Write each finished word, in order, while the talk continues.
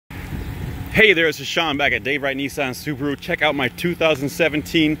Hey there, this is Sean back at Dave Wright Nissan Subaru. Check out my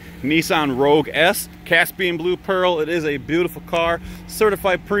 2017 Nissan Rogue S, Caspian Blue Pearl. It is a beautiful car,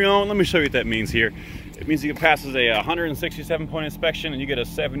 certified pre-owned. Let me show you what that means here. It means you passes a 167-point inspection and you get a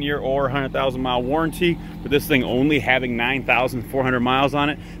 7-year or 100,000-mile warranty. For this thing only having 9,400 miles on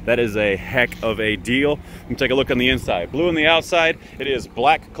it, that is a heck of a deal. Let me take a look on the inside. Blue on the outside. It is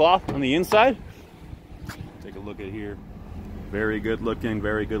black cloth on the inside. Take a look at here. Very good looking,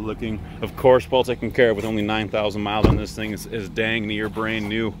 very good looking. Of course, well taken care of with only 9,000 miles on this thing. Is dang near brand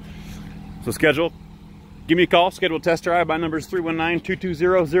new. So give me a call, schedule a test drive. My number is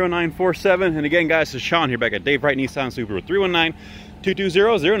 319-220-0947. And again, guys, this is Sean here back at Dave Wright Nissan Subaru,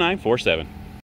 319-220-0947.